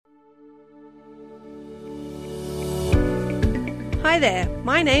Hi there,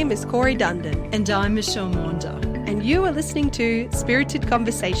 my name is Corey Dundon. And I'm Michelle Maunder. And you are listening to Spirited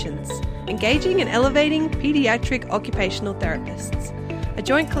Conversations, engaging and elevating paediatric occupational therapists, a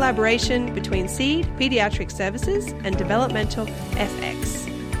joint collaboration between SEED Paediatric Services and Developmental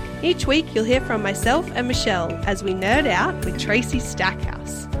FX. Each week you'll hear from myself and Michelle as we nerd out with Tracy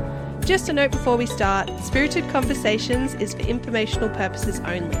Stackhouse. Just a note before we start, Spirited Conversations is for informational purposes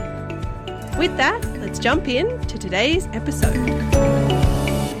only. With that, let's jump in to today's episode.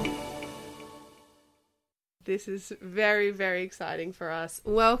 This is very, very exciting for us.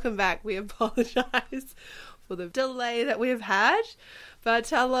 Welcome back. We apologise for the delay that we have had. But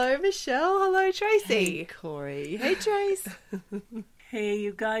hello, Michelle. Hello, Tracy. Hey, Corey. Hey, Trace. Hey,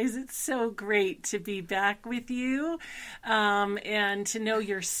 you guys, it's so great to be back with you and to know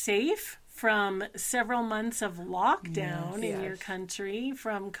you're safe from several months of lockdown in your country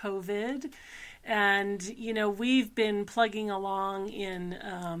from COVID. And, you know, we've been plugging along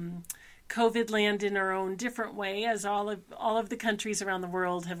in COVID land in our own different way, as all of the countries around the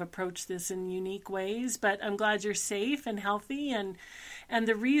world have approached this in unique ways. But I'm glad you're safe and healthy. And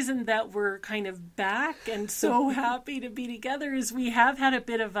the reason that we're kind of back and so happy to be together is we have had a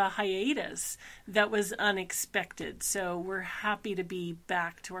bit of a hiatus that was unexpected. So we're happy to be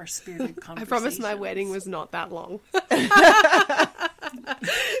back to our spirited conversations. I promise my wedding was not that long.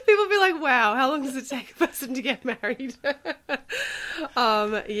 People be like, wow, how long does it take a person to get married?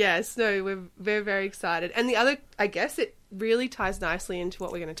 Yes, no, we're very, very excited. And the other, I guess it really ties nicely into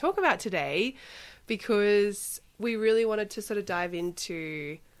what we're going to talk about today, because we really wanted to sort of dive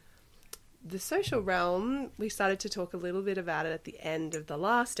into the social realm. We started to talk a little bit about it at the end of the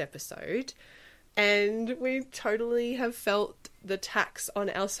last episode, and we totally have felt the tax on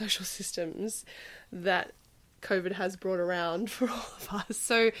our social systems that COVID has brought around for all of us.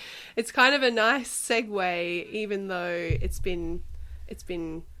 So it's kind of a nice segue, even though it's been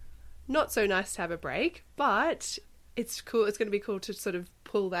not so nice to have a break, but it's cool. It's going to be cool to sort of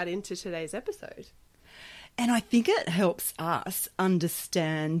pull that into today's episode. And I think it helps us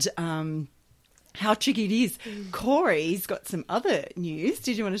understand how tricky it is. Corey's got some other news.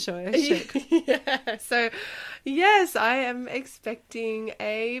 Did you want to show us? Yeah. So, yes, I am expecting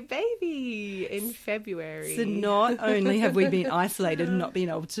a baby in February. So not only have we been isolated and not been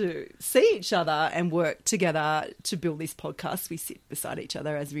able to see each other and work together to build this podcast, we sit beside each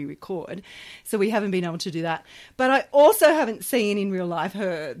other as we record. So we haven't been able to do that. But I also haven't seen in real life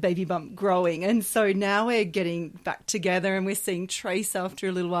her baby bump growing. And so now we're getting back together and we're seeing Trace after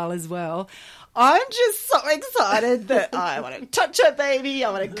a little while as well. I'm just so excited that I want to touch her baby.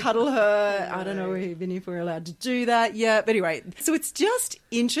 I want to cuddle her. I don't know even if we're allowed to do that yet. But anyway, so it's just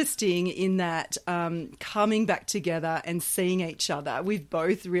interesting in that coming back together and seeing each other. We've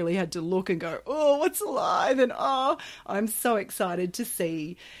both really had to look and go, oh, what's alive? And oh, I'm so excited to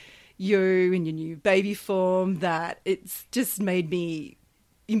see you and your new baby form that it's just made me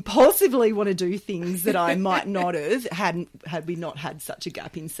impulsively want to do things that I might not have had we not had such a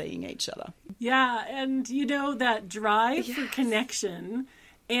gap in seeing each other. Yeah, and you know, that drive for connection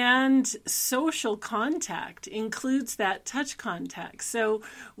and social contact includes that touch contact. So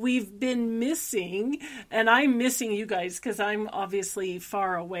we've been missing, and I'm missing you guys because I'm obviously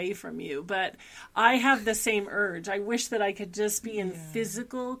far away from you, but I have the same urge. I wish that I could just be in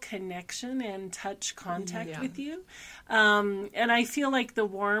physical connection and touch contact with you. And I feel like the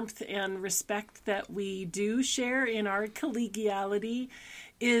warmth and respect that we do share in our collegiality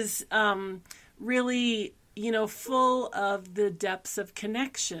is really, you know, full of the depths of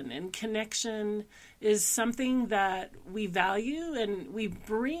connection. And connection is something that we value and we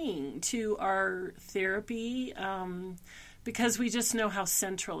bring to our therapy because we just know how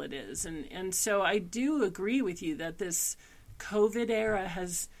central it is. And so I do agree with you that this COVID era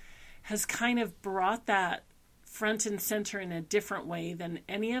has kind of brought that front and center in a different way than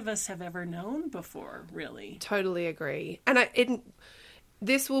any of us have ever known before, really. Totally agree. And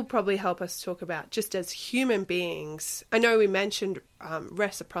this will probably help us talk about just as human beings. I know we mentioned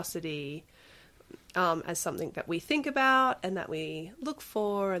reciprocity as something that we think about and that we look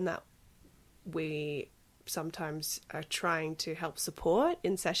for and that we sometimes are trying to help support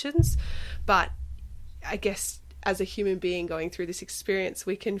in sessions. But I guess as a human being going through this experience,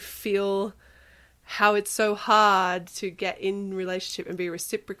 we can feel how it's so hard to get in relationship and be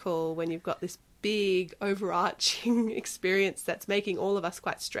reciprocal when you've got this big overarching experience that's making all of us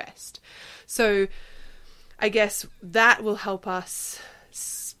quite stressed. So I guess that will help us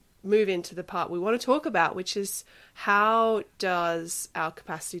move into the part we want to talk about, which is how does our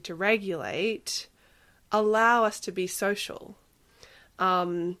capacity to regulate allow us to be social?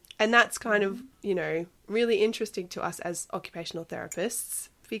 And that's kind of, really interesting to us as occupational therapists,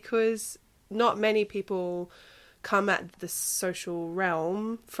 because not many people come at the social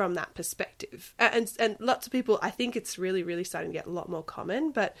realm from that perspective. And lots of people, I think it's really, really starting to get a lot more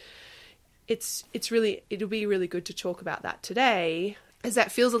common, but it'll be really good to talk about that today, as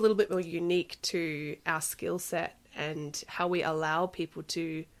that feels a little bit more unique to our skill set and how we allow people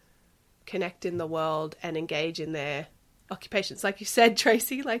to connect in the world and engage in their occupations. Like you said,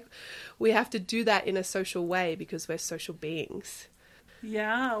 Tracy, like we have to do that in a social way because we're social beings.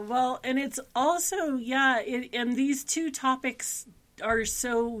 Yeah, well, and it's also, and these two topics are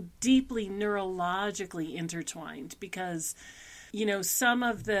so deeply neurologically intertwined because, some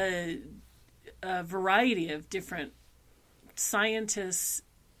of the variety of different scientists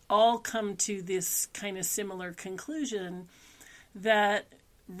all come to this kind of similar conclusion that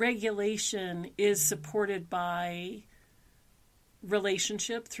regulation is supported by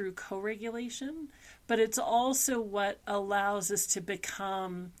relationship through co-regulation, but it's also what allows us to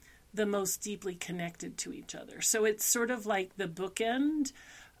become the most deeply connected to each other. So it's sort of like the bookend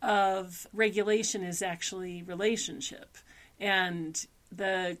of regulation is actually relationship, and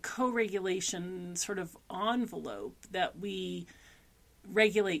the co-regulation sort of envelope that we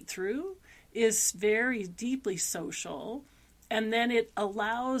regulate through is very deeply social, and then it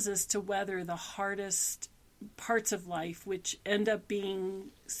allows us to weather the hardest parts of life, which end up being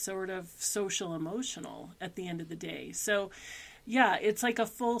sort of social emotional at the end of the day. So yeah, it's like a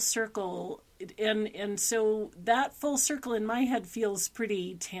full circle, and so that full circle in my head feels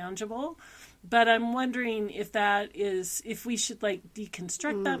pretty tangible, but I'm wondering if we should like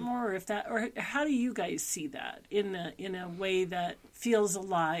deconstruct that more, or how do you guys see that in a way that feels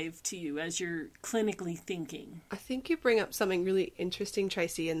alive to you as you're clinically thinking? I think you bring up something really interesting,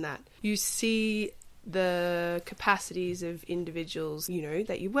 Tracy, in that you see the capacities of individuals,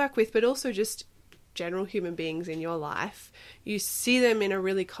 that you work with, but also just general human beings in your life. You see them in a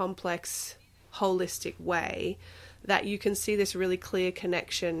really complex, holistic way, that you can see this really clear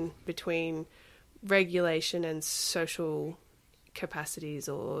connection between regulation and social capacities,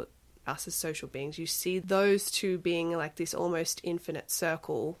 or us as social beings. You see those two being like this almost infinite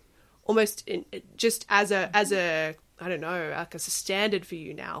circle, almost just as a I don't know, like as a standard for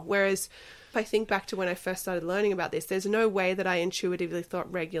you now. Whereas if I think back to when I first started learning about this, there's no way that I intuitively thought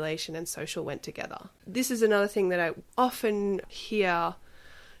regulation and social went together. This is another thing that I often hear.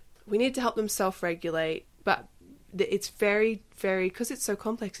 We need to help them self-regulate, but it's very, very, because it's so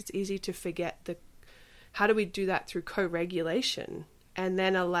complex, it's easy to forget how do we do that through co-regulation and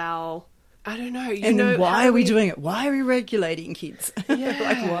then allow, I don't know. Why are we doing it? Why are we regulating kids? Yeah.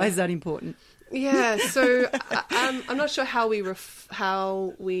 Like, why is that important? Yeah, so I'm not sure how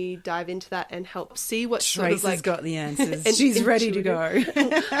we dive into that and help see what sort of like got the answers. She's ready to go.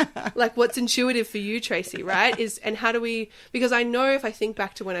 Like what's intuitive for you, Tracy, right? And how do we? Because I know if I think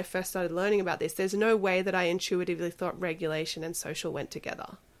back to when I first started learning about this, there's no way that I intuitively thought regulation and social went together.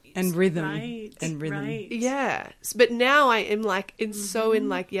 And rhythm. Right. Yeah, but now I am like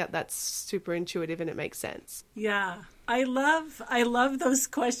that's super intuitive and it makes sense. Yeah. I love those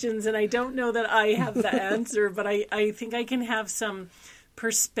questions, and I don't know that I have the answer, but I think I can have some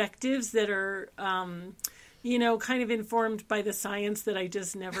perspectives that are, kind of informed by the science that I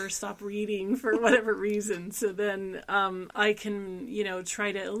just never stop reading for whatever reason. So then I can,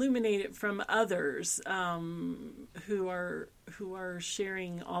 try to illuminate it from others who are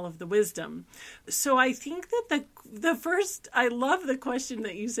sharing all of the wisdom. So I think that the first, I love the question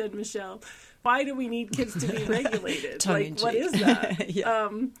that you said, Michelle. Why do we need kids to be regulated? Like, what is that? Yeah.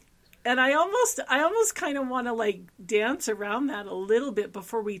 And I almost kind of want to like dance around that a little bit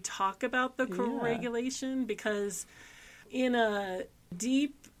before we talk about the co-regulation, because in a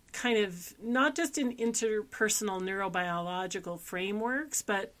deep kind of, not just in interpersonal neurobiological frameworks,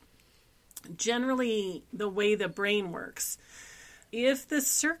 but generally the way the brain works, if the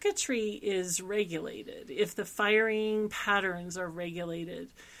circuitry is regulated, if the firing patterns are regulated,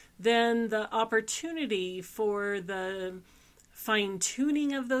 then the opportunity for the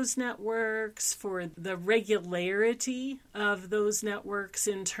fine-tuning of those networks, for the regularity of those networks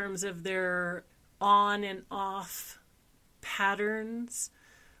in terms of their on and off patterns,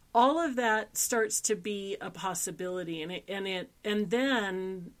 all of that starts to be a possibility, and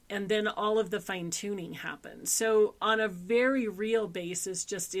then all of the fine-tuning happens. So on a very real basis,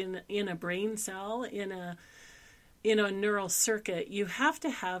 just in a brain cell, in a neural circuit, you have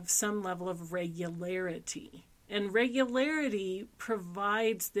to have some level of regularity. And regularity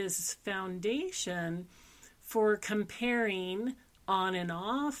provides this foundation for comparing on and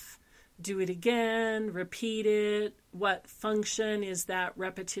off, do it again, repeat it, what function is that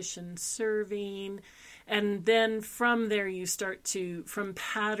repetition serving? And then from there, you start to, from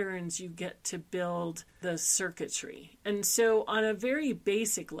patterns, you get to build the circuitry. And so on a very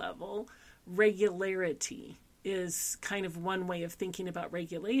basic level, regularity is kind of one way of thinking about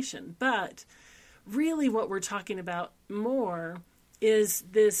regulation. But really what we're talking about more is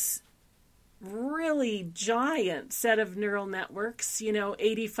this really giant set of neural networks.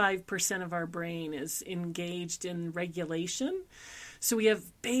 85% of our brain is engaged in regulation. So we have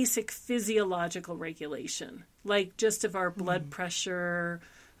basic physiological regulation, like just of our blood pressure,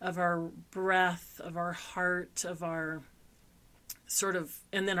 of our breath, of our heart, of our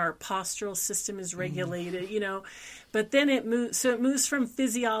and then our postural system is regulated, but then it moves from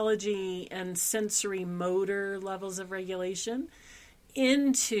physiology and sensory motor levels of regulation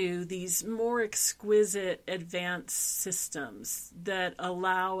into these more exquisite advanced systems that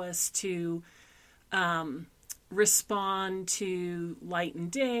allow us to respond to light and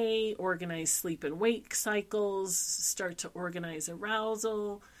day, organize sleep and wake cycles, start to organize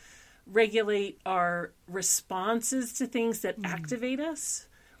arousal, regulate our responses to things that activate us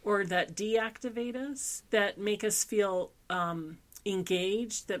or that deactivate us, that make us feel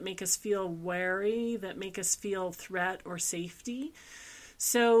engaged, that make us feel wary, that make us feel threat or safety.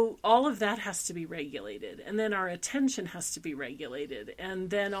 So all of that has to be regulated. And then our attention has to be regulated. And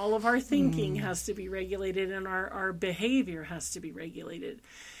then all of our thinking has to be regulated, and our behavior has to be regulated.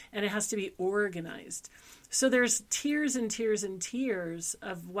 And it has to be organized. So there's tiers and tiers and tiers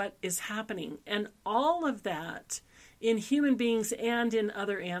of what is happening. And all of that in human beings and in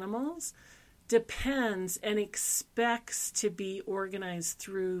other animals depends and expects to be organized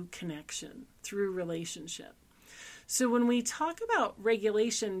through connection, through relationship. So when we talk about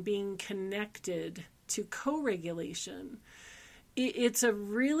regulation being connected to co-regulation, it's a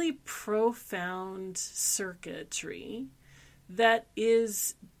really profound circuitry that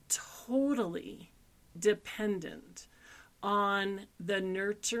is totally dependent on the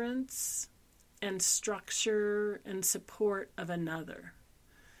nurturance and structure and support of another.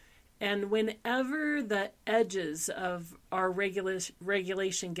 And whenever the edges of our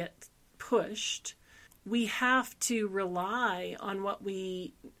regulation get pushed, we have to rely on what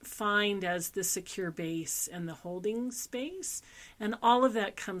we find as the secure base and the holding space. And all of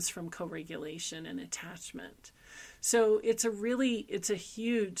that comes from co-regulation and attachment. So it's a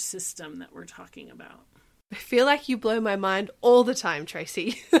huge system that we're talking about. I feel like you blow my mind all the time,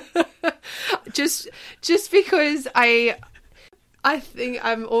 Tracy. just because I think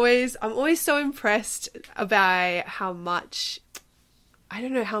I'm always so impressed by how much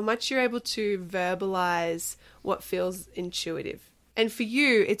you're able to verbalize what feels intuitive. And for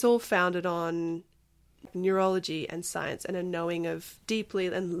you, it's all founded on neurology and science and a knowing of deeply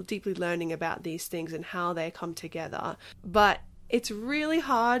learning about these things and how they come together. But it's really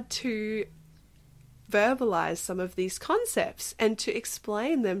hard to verbalize some of these concepts and to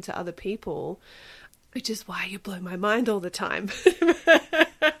explain them to other people, which is why you blow my mind all the time.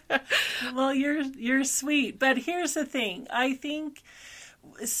 Well, you're sweet. But here's the thing. I think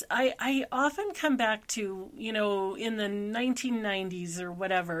I often come back to, in the 1990s or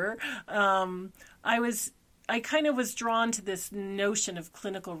whatever, I kind of was drawn to this notion of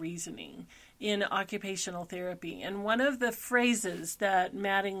clinical reasoning in occupational therapy. And one of the phrases that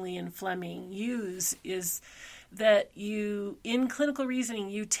Mattingly and Fleming use is that in clinical reasoning,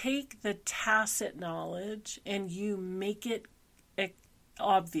 you take the tacit knowledge and you make it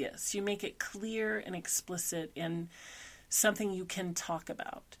obvious. You make it clear and explicit and something you can talk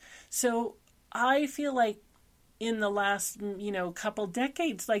about. So I feel like in the last, couple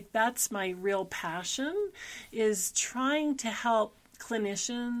decades, like that's my real passion, is trying to help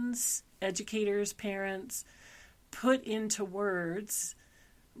clinicians, educators, parents put into words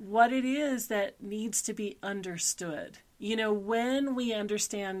what it is that needs to be understood. When we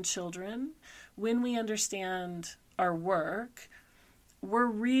understand children, when we understand our work, we're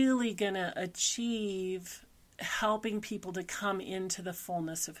really going to achieve helping people to come into the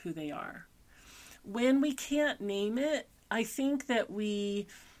fullness of who they are. When we can't name it, I think that we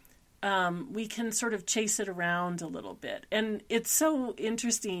can sort of chase it around a little bit. And it's so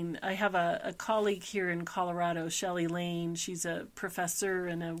interesting. I have a colleague here in Colorado, Shelley Lane. She's a professor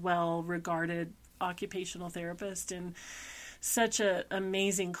and a well-regarded occupational therapist and such an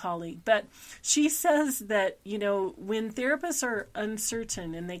amazing colleague. But she says that, when therapists are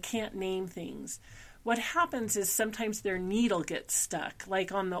uncertain and they can't name things, what happens is sometimes their needle gets stuck,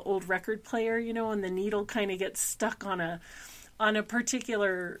 like on the old record player, and the needle kind of gets stuck on a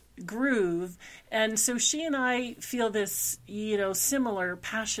particular groove. And so she and I feel this, similar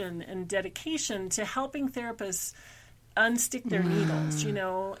passion and dedication to helping therapists unstick their needles,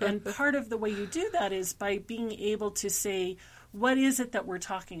 and part of the way you do that is by being able to say, what is it that we're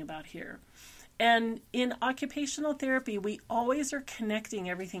talking about here? And in occupational therapy, we always are connecting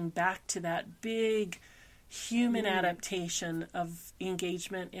everything back to that big human adaptation of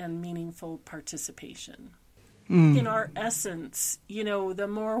engagement and meaningful participation. In our essence, the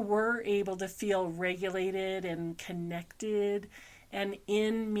more we're able to feel regulated and connected and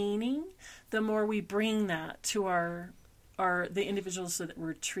in meaning, the more we bring that to the individuals that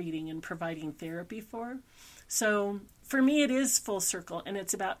we're treating and providing therapy for. So for me, it is full circle, and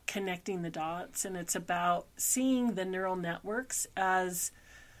it's about connecting the dots, and it's about seeing the neural networks as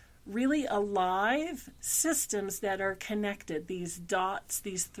really alive systems that are connected, these dots,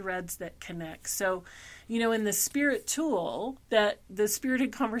 these threads that connect. So, in the Spirit tool, that the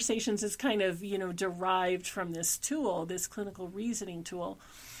Spirited Conversations is kind of, derived from this tool, this clinical reasoning tool.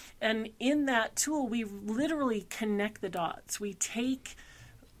 And in that tool, we literally connect the dots. We take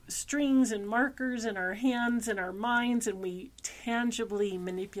strings and markers in our hands and our minds, and we tangibly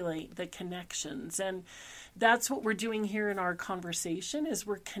manipulate the connections. And that's what we're doing here in our conversation, is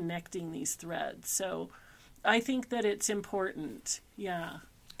we're connecting these threads. So I think that it's important. Yeah.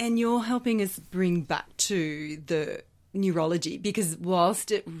 And you're helping us bring back to the neurology, because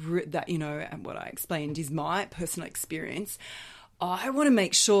whilst and what I explained is my personal experience, I want to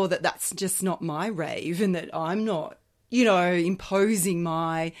make sure that that's just not my rave, and that I'm not, imposing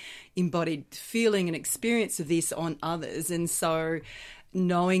my embodied feeling and experience of this on others. And so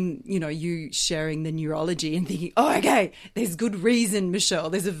knowing, you sharing the neurology and thinking, oh, okay, there's good reason, Michelle,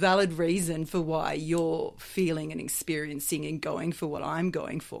 there's a valid reason for why you're feeling and experiencing and going for what I'm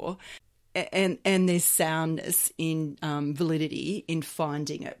going for. And there's soundness in validity in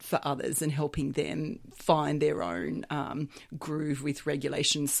finding it for others and helping them find their own groove with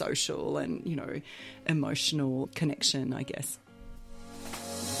regulation, social and, emotional connection, I guess.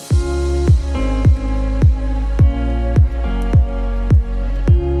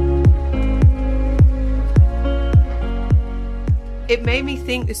 It made me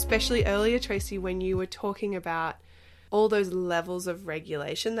think, especially earlier, Tracy, when you were talking about all those levels of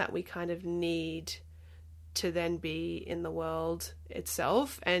regulation that we kind of need to then be in the world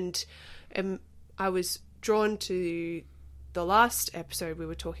itself. And I was drawn to the last episode. We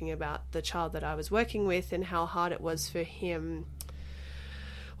were talking about the child that I was working with and how hard it was for him,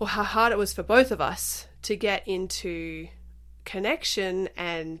 or how hard it was for both of us to get into connection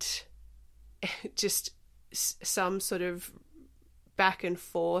and just some sort of back and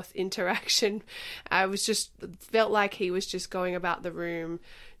forth interaction. I was just felt like he was just going about the room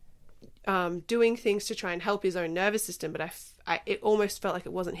doing things to try and help his own nervous system, but it almost felt like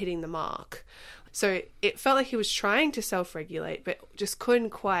it wasn't hitting the mark. So it felt like he was trying to self-regulate but just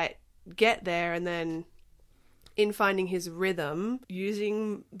couldn't quite get there. And then in finding his rhythm,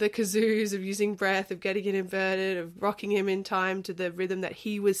 using the kazoos, of using breath, of getting it inverted, of rocking him in time to the rhythm that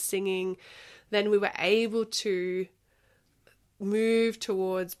he was singing, then we were able to move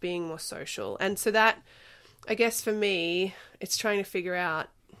towards being more social. And so that, I guess for me, it's trying to figure out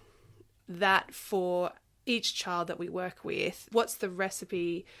that for each child that we work with, what's the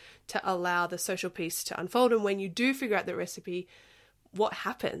recipe to allow the social piece to unfold? And when you do figure out the recipe, what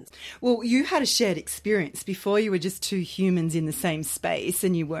happens? Well, you had a shared experience before. You were just two humans in the same space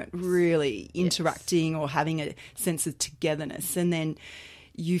and you weren't really interacting or having a sense of togetherness. And then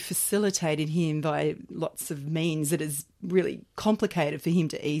you facilitated him by lots of means that is really complicated for him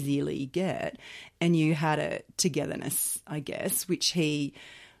to easily get. And you had a togetherness, I guess, which he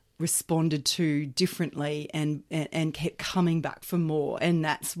responded to differently and kept coming back for more. And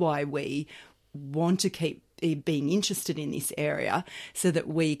that's why we want to keep being interested in this area, so that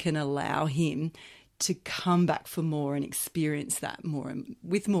we can allow him to come back for more and experience that more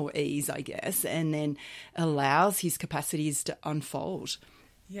with more ease, I guess, and then allows his capacities to unfold.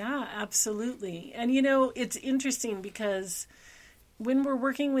 Yeah, absolutely. And, it's interesting because when we're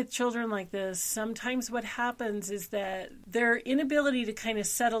working with children like this, sometimes what happens is that their inability to kind of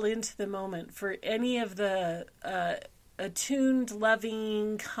settle into the moment for any of the attuned,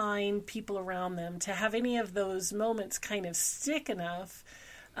 loving, kind people around them to have any of those moments kind of stick enough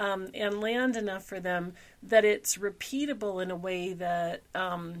and land enough for them that it's repeatable in a way that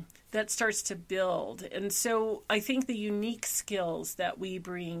that starts to build. And so I think the unique skills that we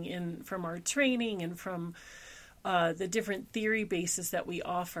bring in from our training and from the different theory bases that we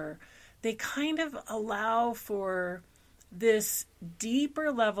offer, they kind of allow for this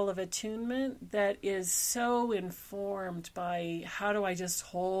deeper level of attunement that is so informed by how do I just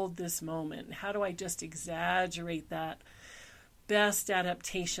hold this moment? How do I just exaggerate that? best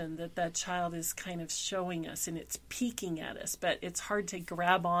adaptation that that child is kind of showing us, and it's peeking at us, but it's hard to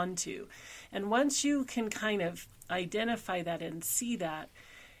grab onto. And once you can kind of identify that and see that,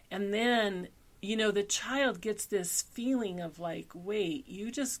 and then, you know, the child gets this feeling of like, wait,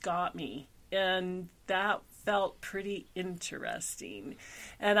 you just got me. And that felt pretty interesting.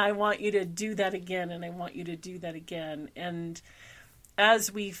 And I want you to do that again, and I want you to do that again. And as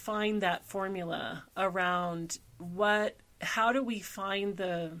we find that formula around how do we find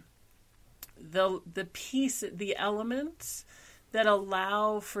the piece, the elements that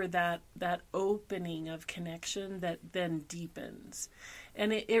allow for that opening of connection that then deepens.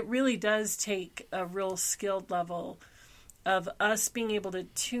 And it really does take a real skilled level of us being able to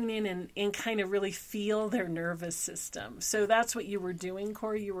tune in and kind of really feel their nervous system. So that's what you were doing,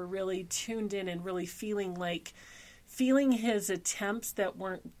 Corey. You were really tuned in and really feeling his attempts that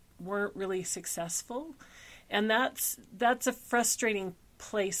weren't really successful. And that's a frustrating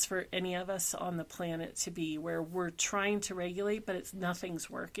place for any of us on the planet to be, where we're trying to regulate, but nothing's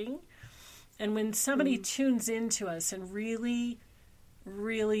working. And when somebody tunes into us and really,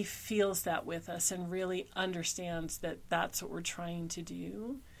 really feels that with us and really understands that that's what we're trying to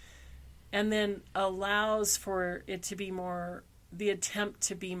do, and then allows for it to be the attempt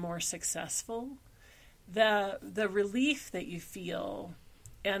to be more successful, the relief that you feel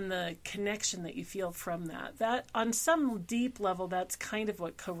and the connection that you feel from that on some deep level, that's kind of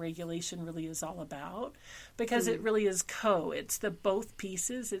what co-regulation really is all about, because it really is it's the both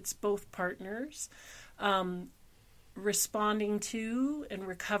pieces, it's both partners responding to and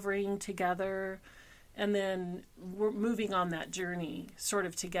recovering together, and then we're moving on that journey sort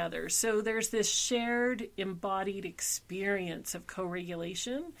of together. So there's this shared embodied experience of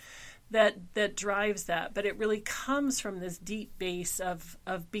co-regulation that drives that, but it really comes from this deep base of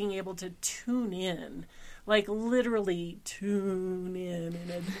being able to tune in, like literally tune in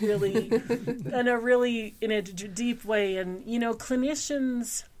in a deep way. And you know,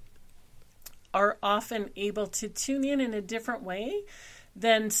 clinicians are often able to tune in a different way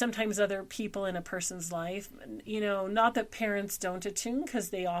than sometimes other people in a person's life. You know, not that parents don't attune, because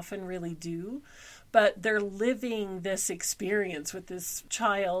they often really do, but they're living this experience with this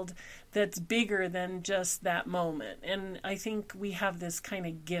child that's bigger than just that moment. And I think we have this kind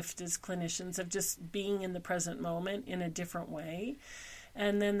of gift as clinicians of just being in the present moment in a different way.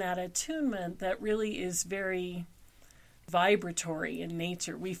 And then that attunement that really is very vibratory in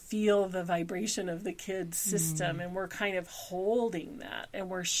nature. We feel the vibration of the kid's system, and we're kind of holding that, and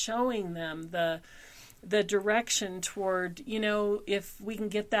we're showing them the direction toward, you know, if we can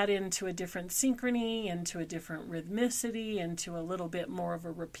get that into a different synchrony, into a different rhythmicity, into a little bit more of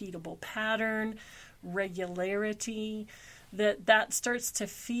a repeatable pattern, regularity, that starts to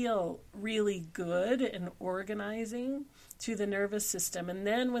feel really good and organizing to the nervous system. And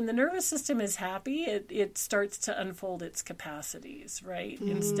then when the nervous system is happy, it starts to unfold its capacities, right?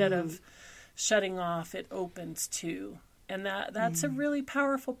 Instead of shutting off, it opens too. And that's a really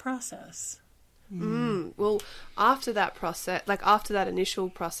powerful process. Well, after that process, like after that initial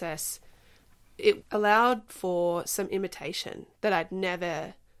process, it allowed for some imitation that I'd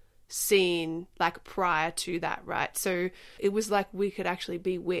never seen like prior to that, right? So it was like we could actually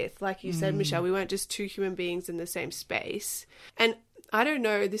be with, like you said, Michelle, we weren't just two human beings in the same space. And I don't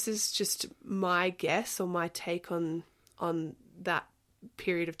know, this is just my guess or my take on that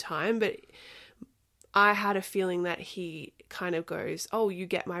period of time, but I had a feeling that he kind of goes, oh, you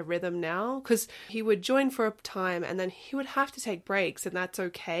get my rhythm now? Because he would join for a time and then he would have to take breaks, and that's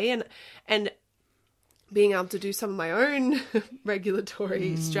okay. And being able to do some of my own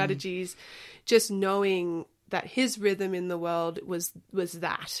regulatory strategies, just knowing that his rhythm in the world was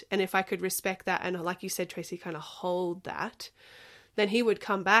that. And if I could respect that and, like you said, Tracy, kind of hold that, then he would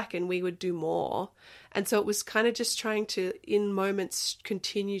come back and we would do more. And so it was kind of just trying to, in moments,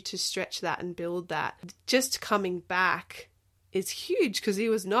 continue to stretch that and build that. Just coming back is huge, because I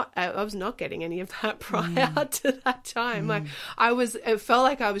was not getting any of that prior to that time. Like it felt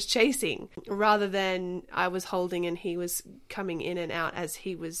like I was chasing rather than I was holding, and he was coming in and out as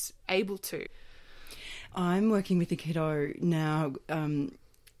he was able to. I'm working with a kiddo now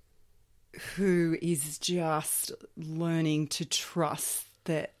who is just learning to trust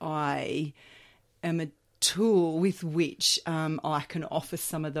that I am a tool with which I can offer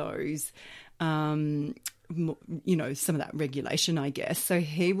some of those, you know, some of that regulation, I guess. So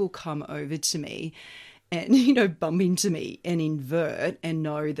he will come over to me and, you know, bump into me and invert, and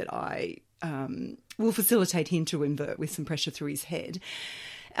know that I will facilitate him to invert with some pressure through his head.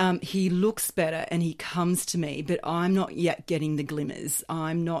 He looks better and he comes to me, but I'm not yet getting the glimmers.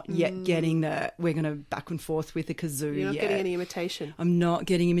 I'm not yet getting the, we're going to back and forth with the kazoo. You're not getting any imitation. I'm not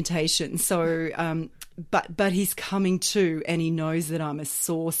getting imitation. So, but he's coming to, and he knows that I'm a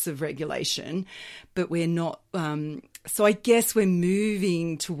source of regulation, but we're not. So I guess we're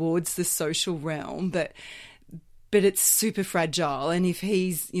moving towards the social realm, but it's super fragile. And if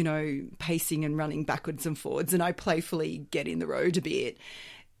he's, you know, pacing and running backwards and forwards, and I playfully get in the road a bit,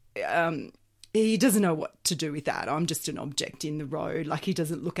 he doesn't know what to do with that. I'm just an object in the road. Like, he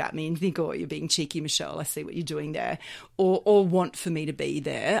doesn't look at me and think, oh, you're being cheeky, Michelle. I see what you're doing there, or want for me to be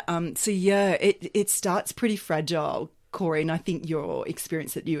there. So yeah, it starts pretty fragile, Corey. And I think your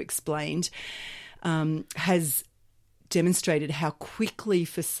experience that you explained has demonstrated how quickly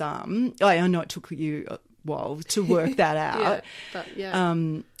for some, I know it took you a while to work that out.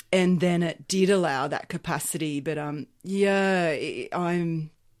 And then it did allow that capacity. But I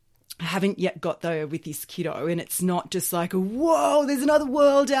haven't yet got there with this kiddo, and it's not just like, whoa, there's another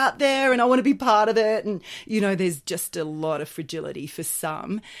world out there and I want to be part of it. And, you know, there's just a lot of fragility for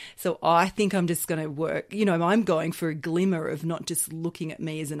some. So I think I'm just going to work, you know, I'm going for a glimmer of not just looking at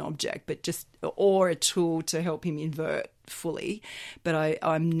me as an object, but just, or a tool to help him invert fully. But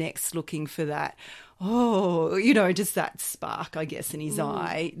I'm next looking for that, oh, you know, just that spark, I guess, in his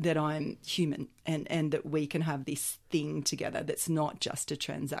eye that I'm human and that we can have this thing together that's not just a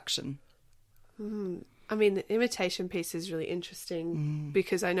transaction. I mean, the imitation piece is really interesting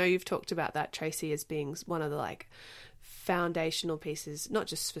because I know you've talked about that, Tracy, as being one of the like foundational pieces, not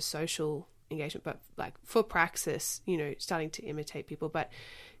just for social engagement, but like for praxis, you know, starting to imitate people. But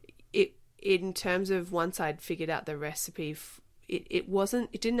it, in terms of once I'd figured out the recipe,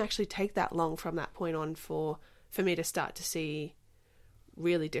 it didn't actually take that long from that point on for me to start to see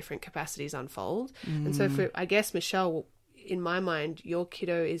really different capacities unfold. And so for, I guess, Michelle, in my mind, your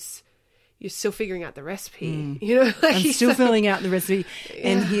kiddo is, you're still figuring out the recipe, you know? Like I'm still filling out the recipe. Yeah.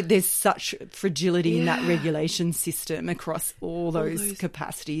 And there's such fragility in that regulation system across all those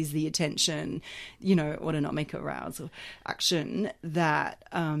capacities, the attention, you know, autonomic arousal, action, that,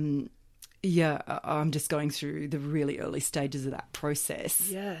 I'm just going through the really early stages of that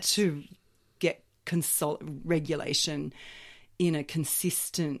process to get regulation in a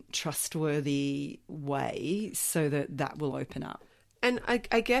consistent, trustworthy way so that will open up. And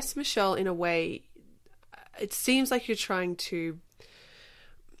I guess, Michelle, in a way, it seems like you're trying to...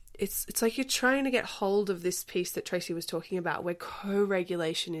 It's like you're trying to get hold of this piece that Tracy was talking about, where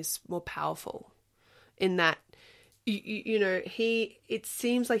co-regulation is more powerful, in that, you know, it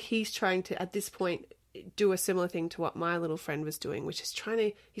seems like he's trying to, at this point, do a similar thing to what my little friend was doing, which is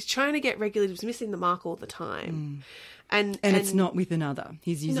he's trying to get regulated. He's missing the mark all the time. And it's not with another.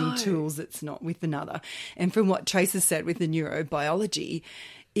 He's using tools that's not with another. And from what Tracy said with the neurobiology,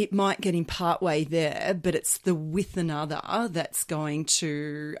 it might get him part way there, but it's the with another that's going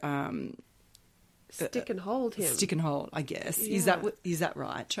to stick and hold him. Stick and hold, I guess. Yeah. Is that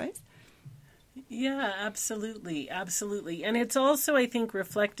right, Trace? Yeah, absolutely. Absolutely. And it's also, I think,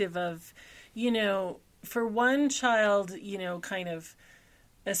 reflective of, you know, for one child, you know, kind of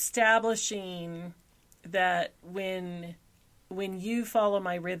establishing that when you follow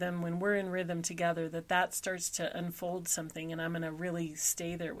my rhythm, when we're in rhythm together, that starts to unfold something, and I'm going to really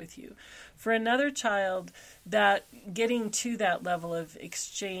stay there with you. For another child, that getting to that level of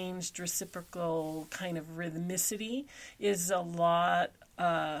exchanged, reciprocal kind of rhythmicity is a lot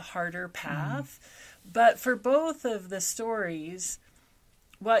harder path. But for both of the stories,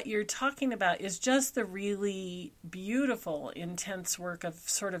 what you're talking about is just the really beautiful, intense work of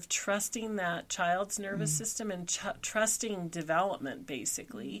sort of trusting that child's nervous system and trusting development,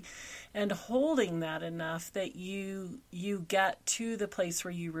 basically, and holding that enough that you get to the place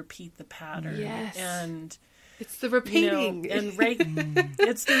where you repeat the pattern. Yes. And it's the repeating. You know,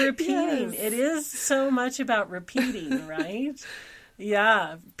 it's the repeating. Yes. It is so much about repeating, right?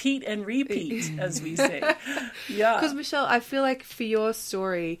 Yeah, Pete and repeat, as we say. Yeah. Because, Michelle, I feel like for your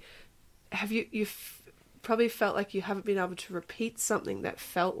story, you've probably felt like you haven't been able to repeat something that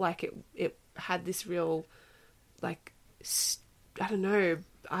felt like it had this real, like, I don't know,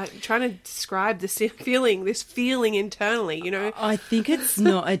 I'm trying to describe this feeling internally, you know? I think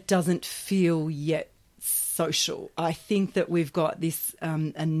it doesn't feel yet social. I think that we've got this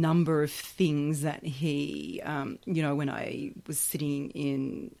a number of things that he, you know, when I was sitting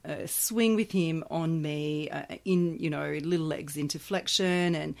in a swing with him on me, in, you know, little legs into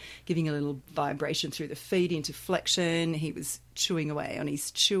flexion and giving a little vibration through the feet into flexion. He was chewing away on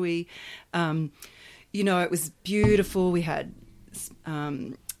his chewy. You know, it was beautiful. We had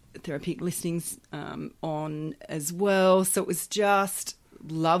therapeutic listenings on as well. So it was just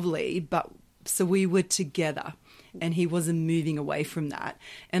lovely, but so we were together and he wasn't moving away from that.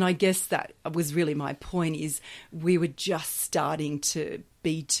 And I guess that was really my point, is we were just starting to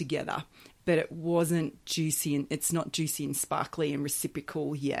be together, but it wasn't juicy, and it's not juicy and sparkly and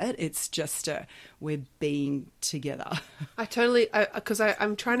reciprocal yet. It's just we're being together. I totally, because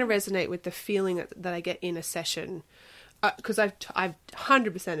I'm trying to resonate with the feeling that I get in a session, because I've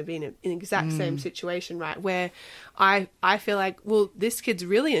 100% have been in the exact same situation, right, where I feel like, well, this kid's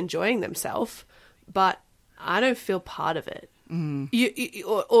really enjoying themselves, but I don't feel part of it.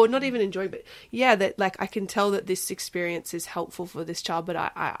 Or not even enjoying, but yeah, that like I can tell that this experience is helpful for this child, but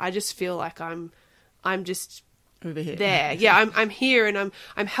I just feel like I'm just over here. There. Yeah, I'm here, and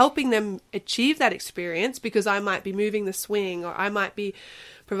I'm helping them achieve that experience because I might be moving the swing or I might be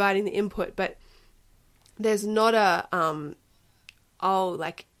providing the input, but there's not a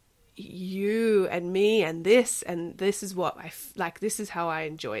like you and me and this is what like, this is how I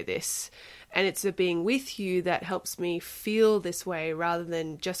enjoy this. And it's the being with you that helps me feel this way, rather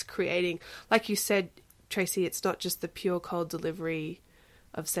than just creating, like you said, Tracy, it's not just the pure cold delivery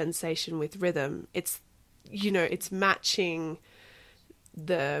of sensation with rhythm. It's, it's matching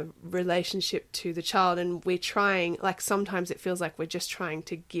the relationship to the child. And we're trying, like, sometimes it feels like we're trying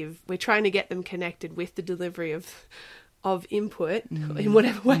to get them connected with the delivery of input in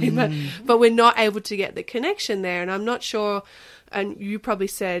whatever way, but we're not able to get the connection there. And I'm not sure, and you probably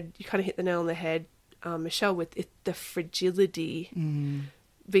said, you kind of hit the nail on the head, Michelle, with the fragility,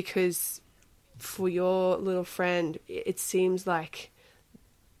 because for your little friend, it seems like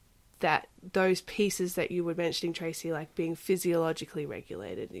that those pieces that you were mentioning, Tracy, like being physiologically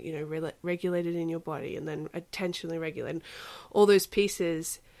regulated, regulated in your body, and then attentionally regulated, all those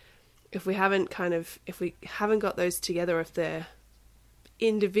pieces, if we haven't got those together, if the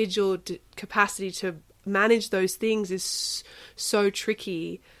individual capacity to manage those things is so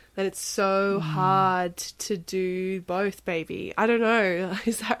tricky, then it's so hard to do both, baby. I don't know.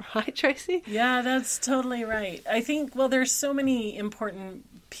 Is that right, Tracy? Yeah, that's totally right. I think, well, there's so many important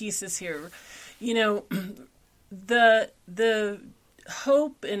pieces here. The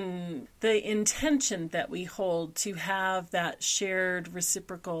hope and the intention that we hold to have that shared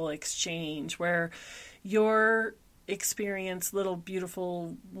reciprocal exchange where your experience, little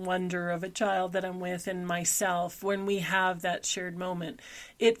beautiful wonder of a child that I'm with, and myself, when we have that shared moment,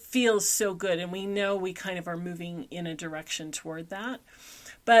 it feels so good, and we know we kind of are moving in a direction toward that.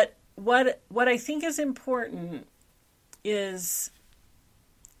 But what I think is important is,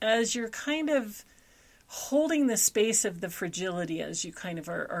 as you're kind of holding the space of the fragility, as you kind of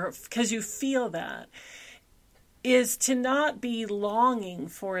are, because you feel that, is to not be longing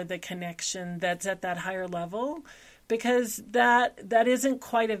for the connection that's at that higher level, because that isn't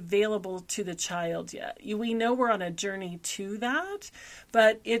quite available to the child yet. We know we're on a journey to that,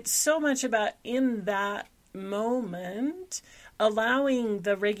 but it's so much about, in that moment, allowing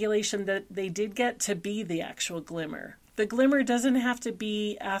the regulation that they did get to be the actual glimmer. The glimmer doesn't have to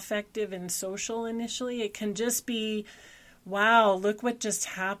be affective and social initially. It can just be, wow, look what just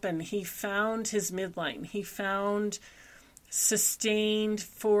happened. He found his midline. He found sustained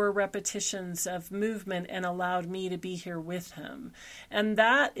 4 repetitions of movement and allowed me to be here with him. And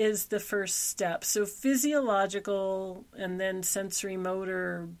that is the first step. So physiological and then sensory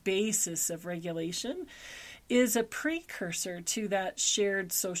motor basis of regulation is a precursor to that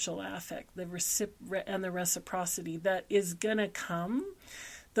shared social affect, and the reciprocity that is going to come.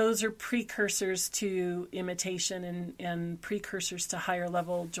 Those are precursors to imitation and precursors to higher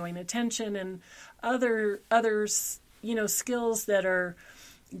level joint attention and others, skills that are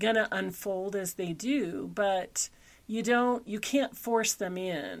going to unfold as they do, but you can't force them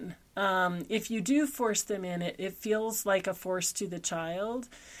in. If you do force them in, it feels like a force to the child.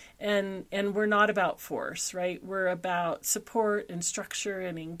 And we're not about force, right? We're about support and structure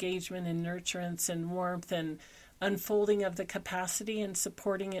and engagement and nurturance and warmth and unfolding of the capacity and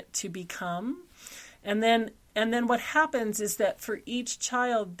supporting it to become. And then what happens is that for each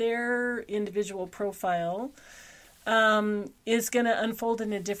child, their individual profile is going to unfold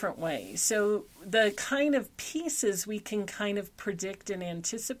in a different way. So the kind of pieces we can kind of predict and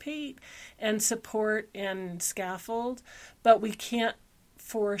anticipate and support and scaffold, but we can't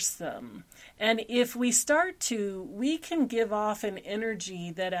force them. And if we start to, we can give off an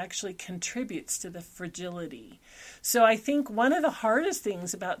energy that actually contributes to the fragility. So I think one of the hardest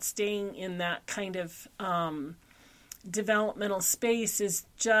things about staying in that kind of developmental space is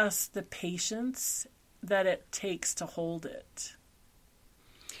just the patience that it takes to hold it.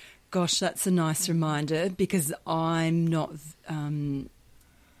 Gosh, that's a nice reminder, because I'm not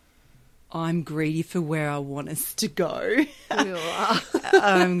I'm greedy for where I want us to go. You are.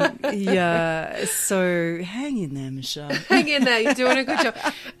 Yeah, so hang in there, Michelle. Hang in there, you're doing a good job.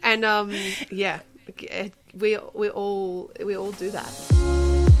 And yeah, we all do that.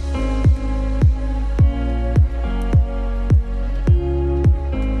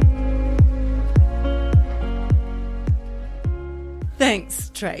 Thanks,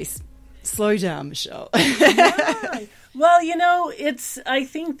 Trace. Slow down, Michelle. Yeah. Well, I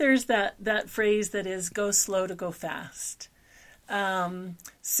think there's that phrase that is go slow to go fast.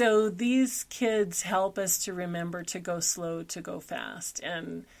 So these kids help us to remember to go slow to go fast.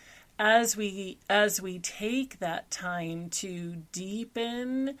 And as we take that time to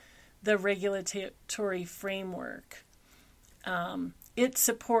deepen the regulatory framework, it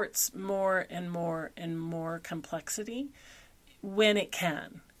supports more and more and more complexity when it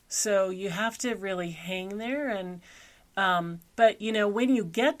can. So you have to really hang there. And but when you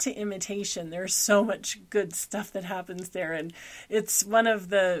get to imitation, there's so much good stuff that happens there, and it's one of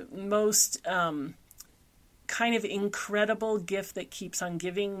the most kind of incredible gift that keeps on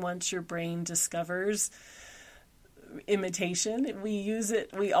giving once your brain discovers imitation.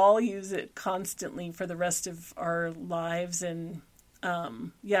 We all use it constantly for the rest of our lives. And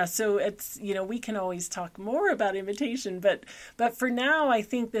so it's, we can always talk more about imitation, but for now, I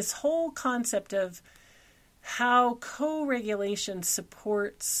think this whole concept of how co-regulation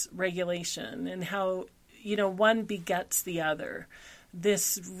supports regulation and how, one begets the other,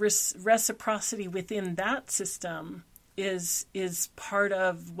 this reciprocity within that system is part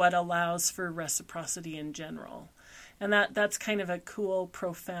of what allows for reciprocity in general. And that's kind of a cool,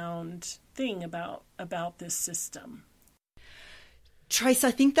 profound thing about this system. Trace, I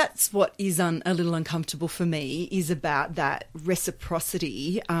think that's what is a little uncomfortable for me, is about that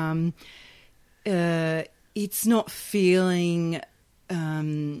reciprocity. It's not feeling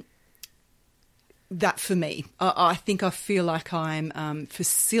that for me. I think I feel like I'm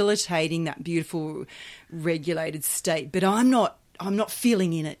facilitating that beautiful regulated state, but I'm not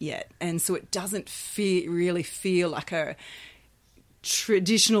feeling in it yet. And so it doesn't really feel like a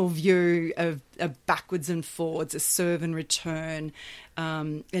traditional view of backwards and forwards, a serve and return,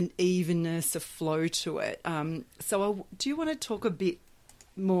 an evenness, a flow to it. So do you want to talk a bit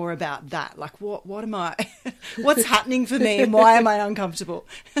more about that? Like what am I, what's happening for me and why am I uncomfortable?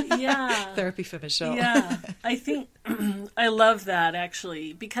 Yeah. Therapy for Michelle. Yeah. I think I love that,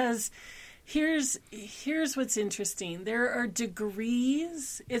 actually, because here's what's interesting. There are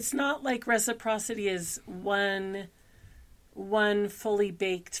degrees. It's not like reciprocity is one fully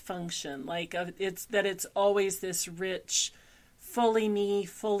baked function. Like it's always this rich, fully me,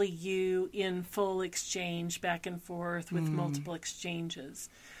 fully you, in full exchange back and forth with multiple exchanges.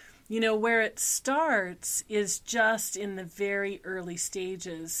 Where it starts is just in the very early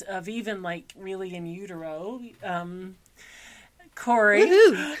stages of even like really in utero. Corey,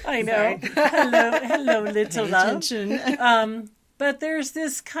 woohoo! I know. Hello, little love. But there's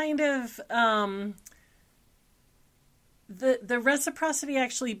this kind of the reciprocity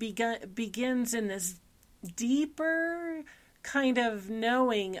actually begins in this deeper kind of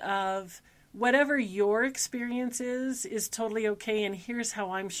knowing of whatever your experience is totally okay, and here's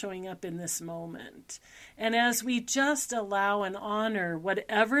how I'm showing up in this moment. And as we just allow and honor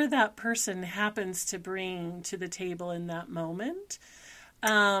whatever that person happens to bring to the table in that moment,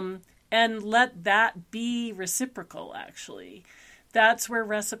 and let that be reciprocal, actually, that's where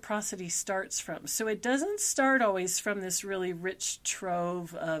reciprocity starts from. So it doesn't start always from this really rich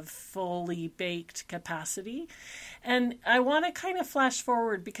trove of fully baked capacity. And I want to kind of flash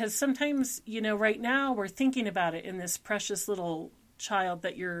forward because sometimes, right now we're thinking about it in this precious little child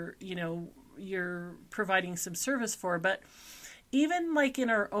that you're providing some service for. But even like in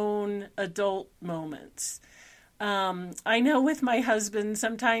our own adult moments, I know with my husband,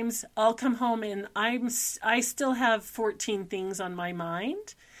 sometimes I'll come home and I still have 14 things on my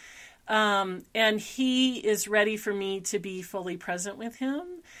mind. And he is ready for me to be fully present with him.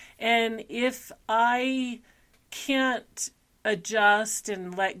 And if I can't adjust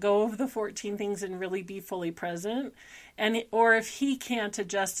and let go of the 14 things and really be fully present, or if he can't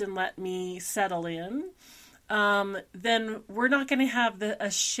adjust and let me settle in, then we're not going to have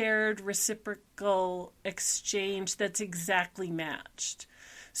a shared reciprocal exchange that's exactly matched.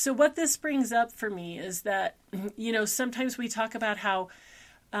 So what this brings up for me is that, sometimes we talk about how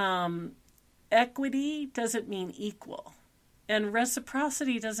equity doesn't mean equal. And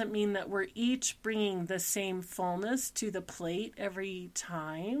reciprocity doesn't mean that we're each bringing the same fullness to the plate every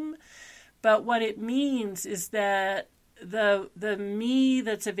time. But what it means is that the me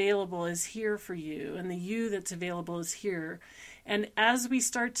that's available is here for you, and the you that's available is here. And as we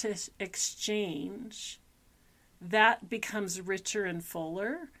start to exchange, that becomes richer and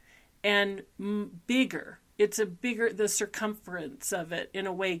fuller and bigger. The circumference of it in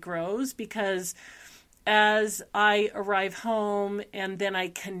a way grows, because as I arrive home and then I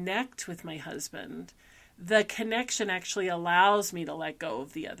connect with my husband, the connection actually allows me to let go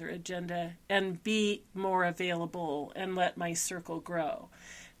of the other agenda and be more available and let my circle grow.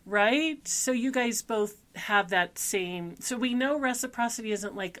 Right? So you guys both have that same. So we know reciprocity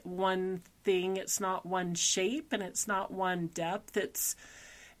isn't like one thing. It's not one shape and it's not one depth. It's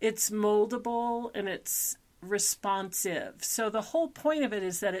moldable and it's responsive. So the whole point of it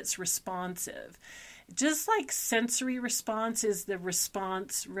is that it's responsive. Just like sensory response is the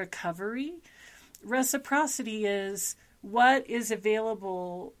response recovery, reciprocity is what is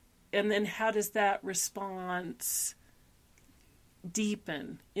available, and then how does that response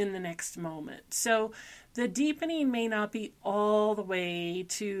deepen in the next moment. So the deepening may not be all the way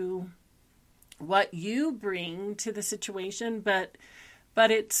to what you bring to the situation, but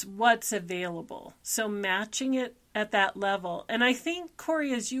it's what's available. So matching it at that level. And I think,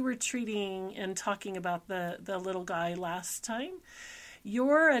 Corey, as you were treating and talking about the little guy last time,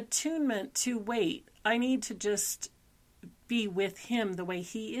 your attunement to, wait, I need to just be with him the way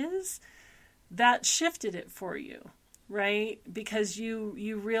he is, that shifted it for you, right? Because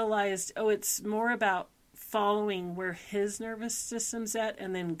you realized, it's more about following where his nervous system's at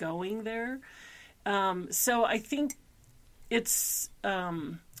and then going there. So I think it's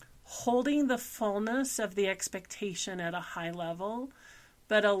holding the fullness of the expectation at a high level,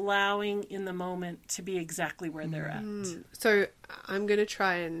 but allowing in the moment to be exactly where they're at. So I'm going to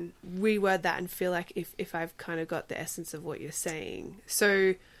try and reword that and feel like if I've kind of got the essence of what you're saying.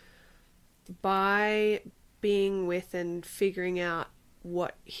 So by being with and figuring out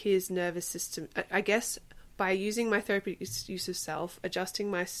what his nervous system, I guess by using my therapeutic use of self,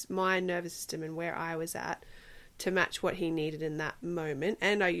 adjusting my nervous system and where I was at to match what he needed in that moment,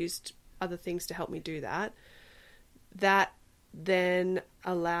 and I used other things to help me do that, that then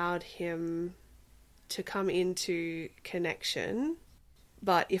allowed him to come into connection.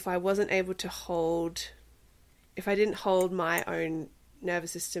 But if I wasn't able to if I didn't hold my own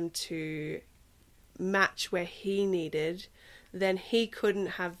nervous system to match where he needed, then he couldn't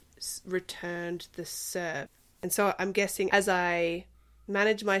have returned the serve. And so I'm guessing as I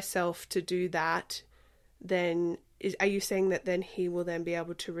manage myself to do that, then are you saying that then he will then be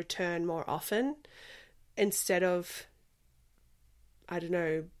able to return more often instead of, I don't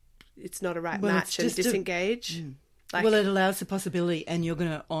know, it's not a right match and disengage? Well, it allows the possibility, and you're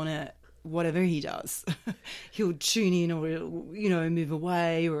going to honour whatever he does. He'll tune in, or he'll, move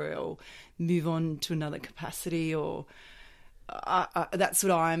away, or he'll move on to another capacity, or that's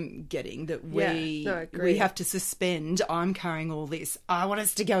what I'm getting, that we have to suspend. I'm carrying all this. I want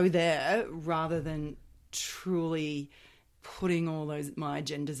us to go there, rather than truly putting all my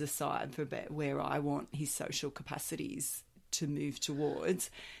agendas aside for where I want his social capacities to move towards,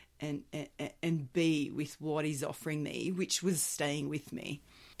 and be with what he's offering me, which was staying with me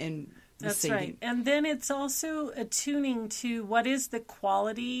and that's receiving. right. And then it's also attuning to what is the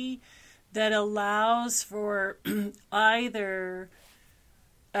quality that allows for either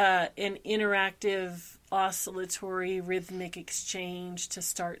an interactive, oscillatory, rhythmic exchange to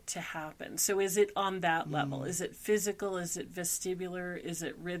start to happen. So is it on that level? Is it physical? Is it vestibular? Is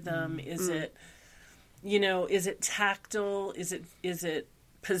it rhythm? Is it, is it tactile? Is it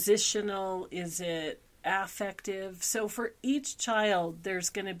positional? Is it affective? So for each child, there's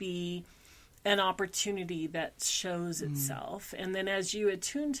going to be an opportunity that shows itself. And then as you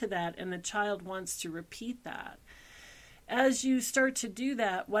attune to that and the child wants to repeat that, as you start to do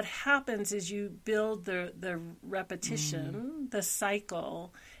that, what happens is you build the repetition, the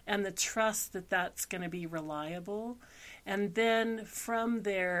cycle, and the trust that that's going to be reliable. And then from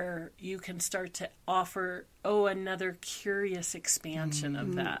there, you can start to offer, another curious expansion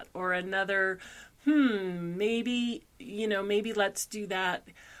of that, or another, maybe let's do that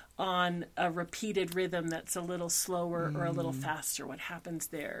on a repeated rhythm that's a little slower or a little faster. What happens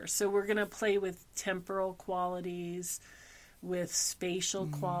there? So we're going to play with temporal qualities, with spatial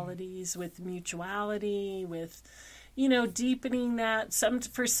qualities, with mutuality, with, deepening that.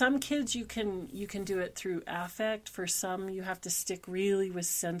 For some kids, you can do it through affect. For some, you have to stick really with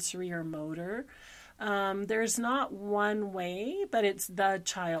sensory or motor. There's not one way, but it's the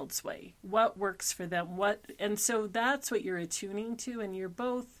child's way. What works for them? And so that's what you're attuning to, and you're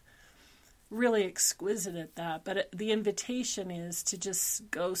both really exquisite at that. But the invitation is to just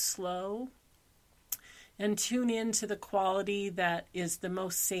go slow and tune into the quality that is the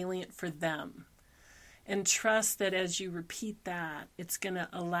most salient for them. and trust that as you repeat that, it's going to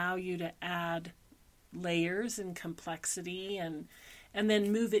allow you to add layers and complexity and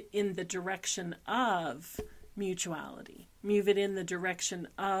then move it in the direction of mutuality, move it in the direction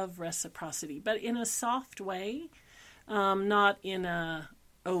of reciprocity, but in a soft way, not in a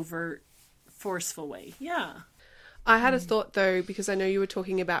overt, forceful way. Yeah. I had a thought, though, because I know you were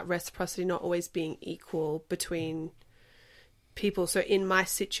talking about reciprocity not always being equal between people. So in my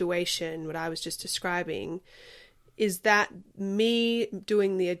situation, what I was just describing, is that me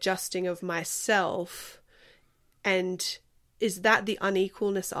doing the adjusting of myself, and is that the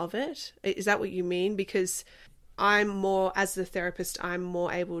unequalness of it? Is that what you mean? Because I'm more, as the therapist, I'm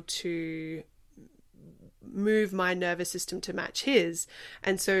more able to move my nervous system to match his.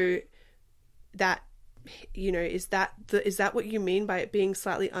 And so that, you know, is that what you mean by it being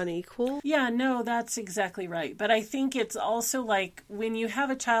slightly unequal? Yeah, no, that's exactly right. But I think it's also like when you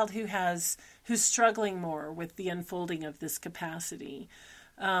have a child who's struggling more with the unfolding of this capacity,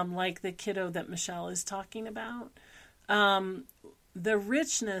 like the kiddo that Michelle is talking about, the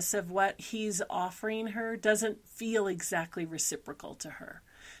richness of what he's offering her doesn't feel exactly reciprocal to her.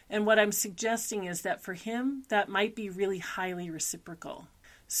 And what I'm suggesting is that for him, that might be really highly reciprocal.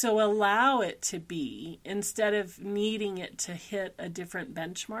 So allow it to be, instead of needing it to hit a different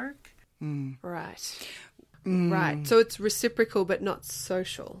benchmark. Right. Right. So it's reciprocal but not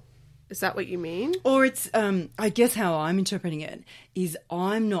social. Is that what you mean? Or it's, I guess how I'm interpreting it is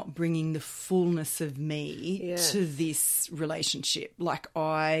I'm not bringing the fullness of me to this relationship. Like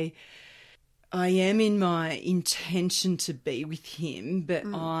I am in my intention to be with him, but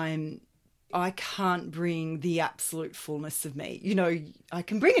I can't bring the absolute fullness of me. You know, I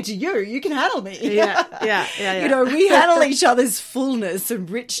can bring it to you. You can handle me. Yeah. You know, we handle each other's fullness and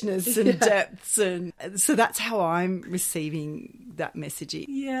richness and depths. And so that's how I'm receiving that messaging.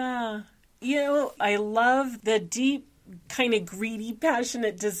 Yeah. You know, I love the deep, kind of greedy,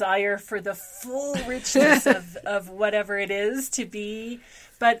 passionate desire for the full richness of whatever it is to be.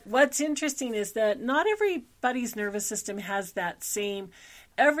 But what's interesting is that not everybody's nervous system has that same.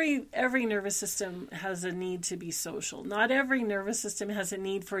 Every nervous system has a need to be social. Not every nervous system has a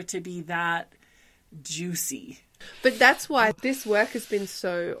need for it to be that juicy. But that's why this work has been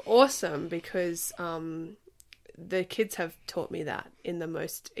so awesome, because the kids have taught me that in the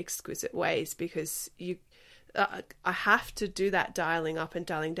most exquisite ways, because I have to do that dialing up and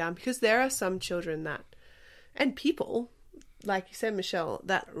dialing down, because there are some children and people, like you said, Michelle,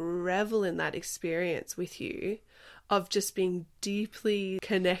 that revel in that experience with you of just being deeply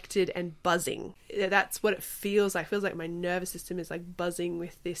connected and buzzing. That's what it feels like. It feels like my nervous system is like buzzing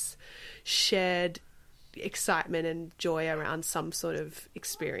with this shared excitement and joy around some sort of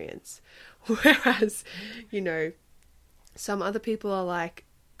experience. Whereas, you know, some other people are like,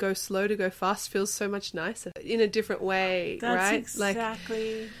 go slow to go fast feels so much nicer in a different way, right?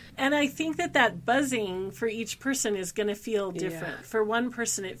 Exactly. And I think that buzzing for each person is going to feel different. Yeah. For one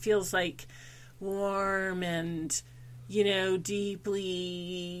person, it feels like warm and, you know,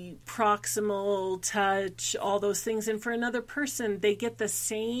 deeply proximal touch, all those things. And for another person, they get the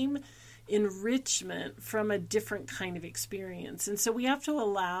same enrichment from a different kind of experience. And so we have to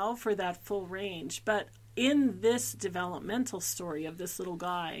allow for that full range. But in this developmental story of this little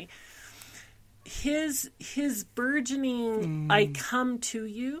guy, his burgeoning I come to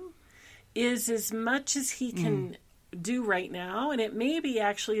you is as much as he can do right now, and it may be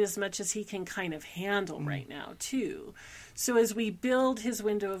actually as much as he can kind of handle right now too. So as we build his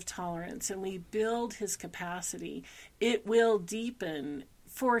window of tolerance and we build his capacity, it will deepen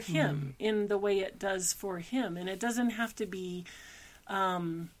for him in the way it does for him. And it doesn't have to be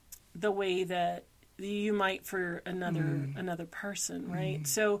the way that you might for another person, right?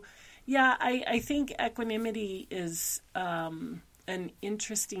 So yeah, I think equanimity is an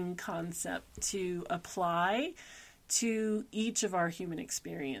interesting concept to apply to each of our human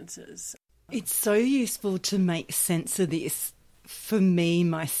experiences. It's so useful to make sense of this for me,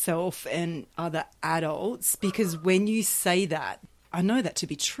 myself, and other adults, because when you say that, I know that to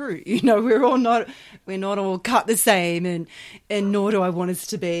be true. You know, we're not all cut the same, and nor do I want us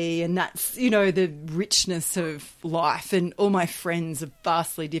to be. And that's, you know, the richness of life. And all my friends are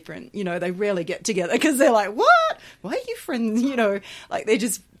vastly different. You know, they rarely get together because they're like, what? Why are you friends? You know, like they're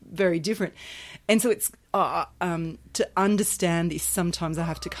just very different. And so it's to understand this, sometimes I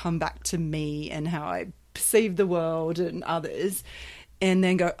have to come back to me and how I perceive the world and others, and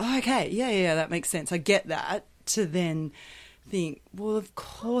then go, oh, okay, yeah, that makes sense. I get that. To then think, well, of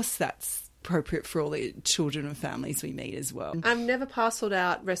course that's appropriate for all the children and families we meet as well. I've never parceled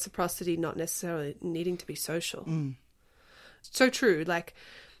out reciprocity not necessarily needing to be social. So true, like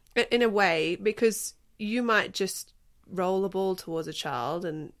in a way, because you might just roll a ball towards a child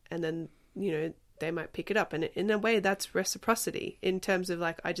and then, you know, they might pick it up. And in a way, that's reciprocity in terms of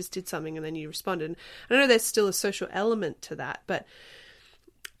like, I just did something and then you responded. And I know there's still a social element to that, but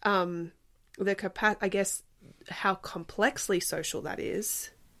I guess how complexly social that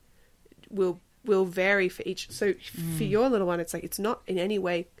is will vary for each. So for your little one, it's like, it's not in any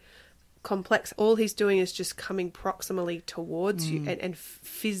way complex. All he's doing is just coming proximally towards you and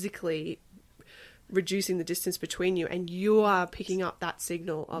physically reducing the distance between you, and you are picking up that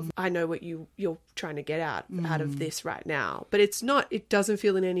signal of, I know what you're trying to get out of this right now. But it doesn't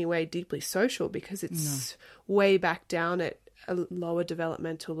feel in any way deeply social, because it's way back down at a lower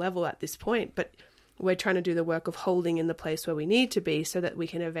developmental level at this point. But we're trying to do the work of holding in the place where we need to be so that we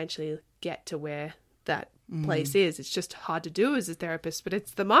can eventually get to where that place is. It's just hard to do as a therapist, but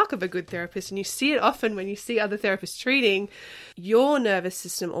it's the mark of a good therapist. And you see it often when you see other therapists treating. Your nervous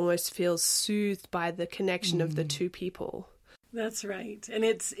system almost feels soothed by the connection of the two people. That's right. And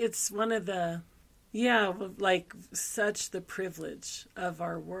it's one of the, like such the privilege of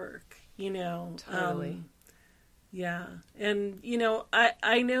our work, you know. Totally. And, you know,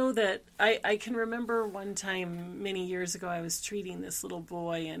 I know that I can remember one time many years ago, I was treating this little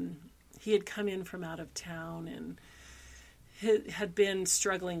boy, and he had come in from out of town and had been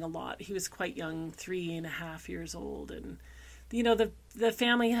struggling a lot. He was quite young, 3.5 years old. And, you know, the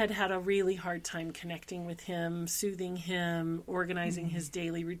family had a really hard time connecting with him, soothing him, organizing his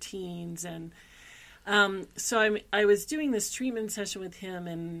daily routines. And so I was doing this treatment session with him,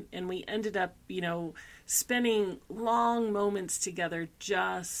 and we ended up, you know, spending long moments together,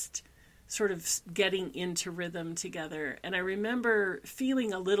 just sort of getting into rhythm together. And I remember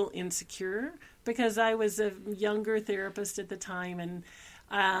feeling a little insecure because I was a younger therapist at the time,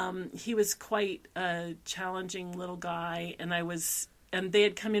 and he was quite a challenging little guy, and they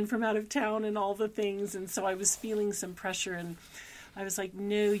had come in from out of town and all the things, and so I was feeling some pressure, and I was like,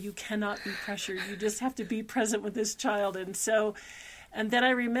 no, you cannot be pressured. You just have to be present with this child. And then I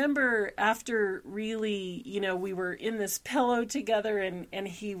remember after really, you know, we were in this pillow together, and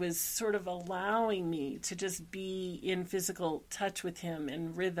he was sort of allowing me to just be in physical touch with him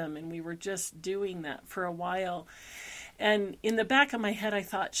and rhythm. And we were just doing that for a while. And in the back of my head, I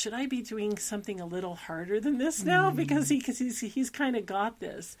thought, should I be doing something a little harder than this now? Because he's kind of got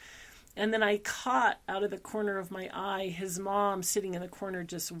this. And then I caught out of the corner of my eye his mom sitting in the corner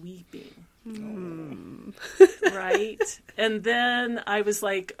just weeping. Right? And then I was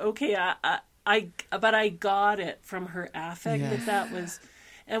like, okay, but I got it from her affect that was,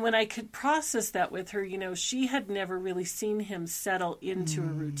 and when I could process that with her, you know, she had never really seen him settle into a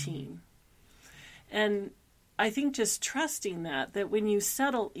routine. And I think just trusting that when you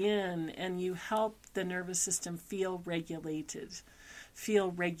settle in and you help the nervous system feel regulated,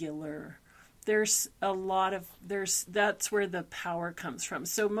 feel regular, that's where the power comes from.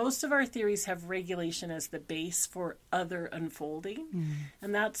 So most of our theories have regulation as the base for other unfolding,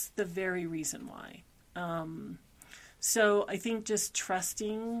 and that's the very reason why. So I think just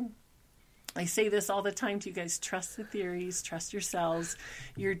trusting, I say this all the time to you guys, trust the theories, trust yourselves.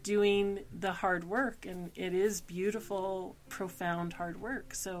 You're doing the hard work, and it is beautiful, profound hard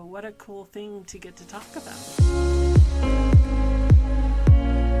work. So what a cool thing to get to talk about.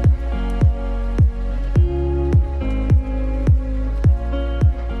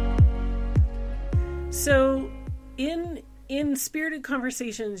 So in spirited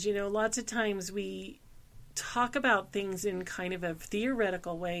conversations, you know, lots of times we talk about things in kind of a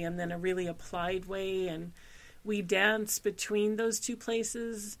theoretical way and then a really applied way, and we dance between those two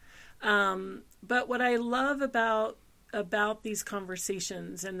places. But what I love about these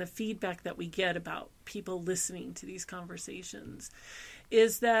conversations and the feedback that we get about people listening to these conversations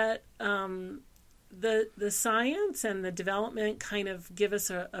is that the science and the development kind of give us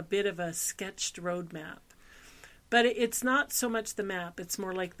a bit of a sketched roadmap. But it's not so much the map, it's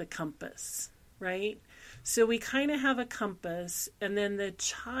more like the compass, right? So we kind of have a compass, and then the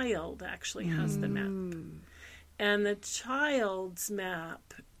child actually has the map. And the child's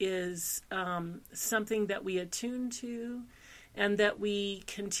map is something that we attune to, and that we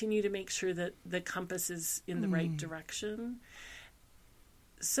continue to make sure that the compass is in the right direction.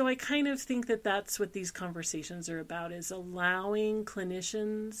 So I kind of think that that's what these conversations are about, is allowing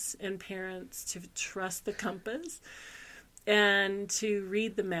clinicians and parents to trust the compass and to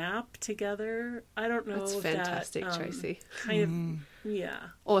read the map together. I don't know. That's fantastic, Tracy. Kind of,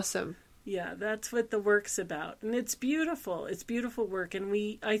 awesome. Yeah, that's what the work's about. And it's beautiful. It's beautiful work.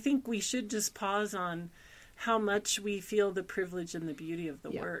 And I think we should just pause on how much we feel the privilege and the beauty of the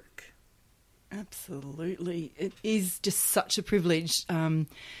work. Absolutely. It is just such a privilege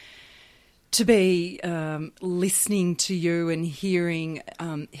to be listening to you and hearing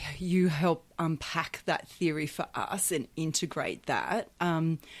you help unpack that theory for us and integrate that.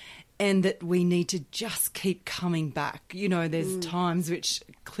 And that we need to just keep coming back. You know, there's times which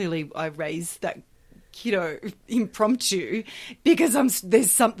clearly I raise that, you know, impromptu because there's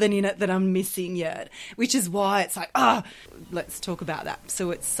something in it that I'm missing yet, which is why it's like, let's talk about that.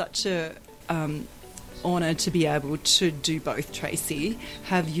 So it's such a honour to be able to do both, Tracy.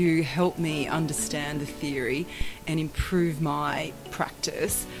 Have you help me understand the theory and improve my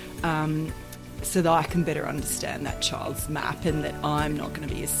practice so that I can better understand that child's map and that I'm not going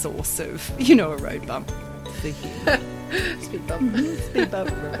to be a source of, you know, a road bump for him. Speed bump. Speed bump,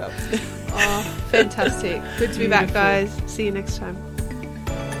 road bump. Oh, fantastic. Good to be back, guys. See you next time.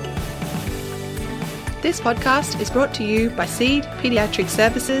 This podcast is brought to you by Seed Pediatric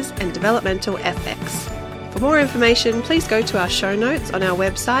Services and Developmental FX. For more information, please go to our show notes on our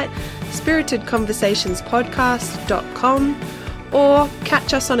website, spiritedconversationspodcast.com, or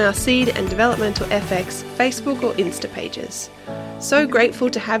catch us on our Seed and Developmental FX Facebook or Insta pages. So grateful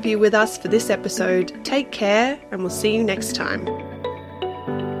to have you with us for this episode. Take care, and we'll see you next time.